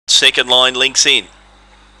second line links in.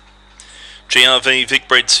 GRV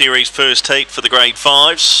Vicbred Series first heat for the Grade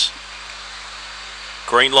 5s.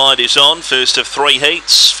 Green light is on, first of 3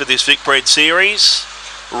 heats for this Vicbred Series.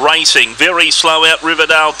 Racing, very slow out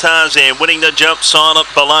Riverdale Tarzan, winning the jump Silent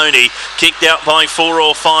Baloney, kicked out by 4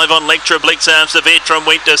 or 5 on Lectra Blitzarms. The veteran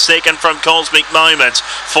went to second from Cosmic Moments,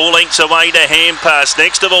 4 lengths away to Handpass.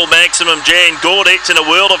 Next of all Maximum Jan, Gordet's in a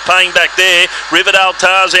world of pain back there. Riverdale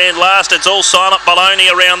Tarzan last, it's all Silent Baloney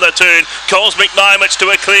around the turn. Cosmic Moments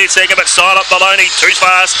to a clear second, but Silent Baloney too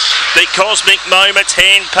fast. The Cosmic Moments,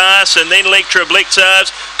 Handpass, and then Lectra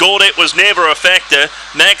Blitzarms. Gordet was never a factor.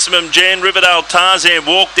 Maximum Jan, Riverdale Tarzan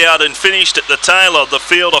walked out and finished at the tail of the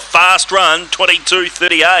field. A fast run,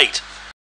 22.38.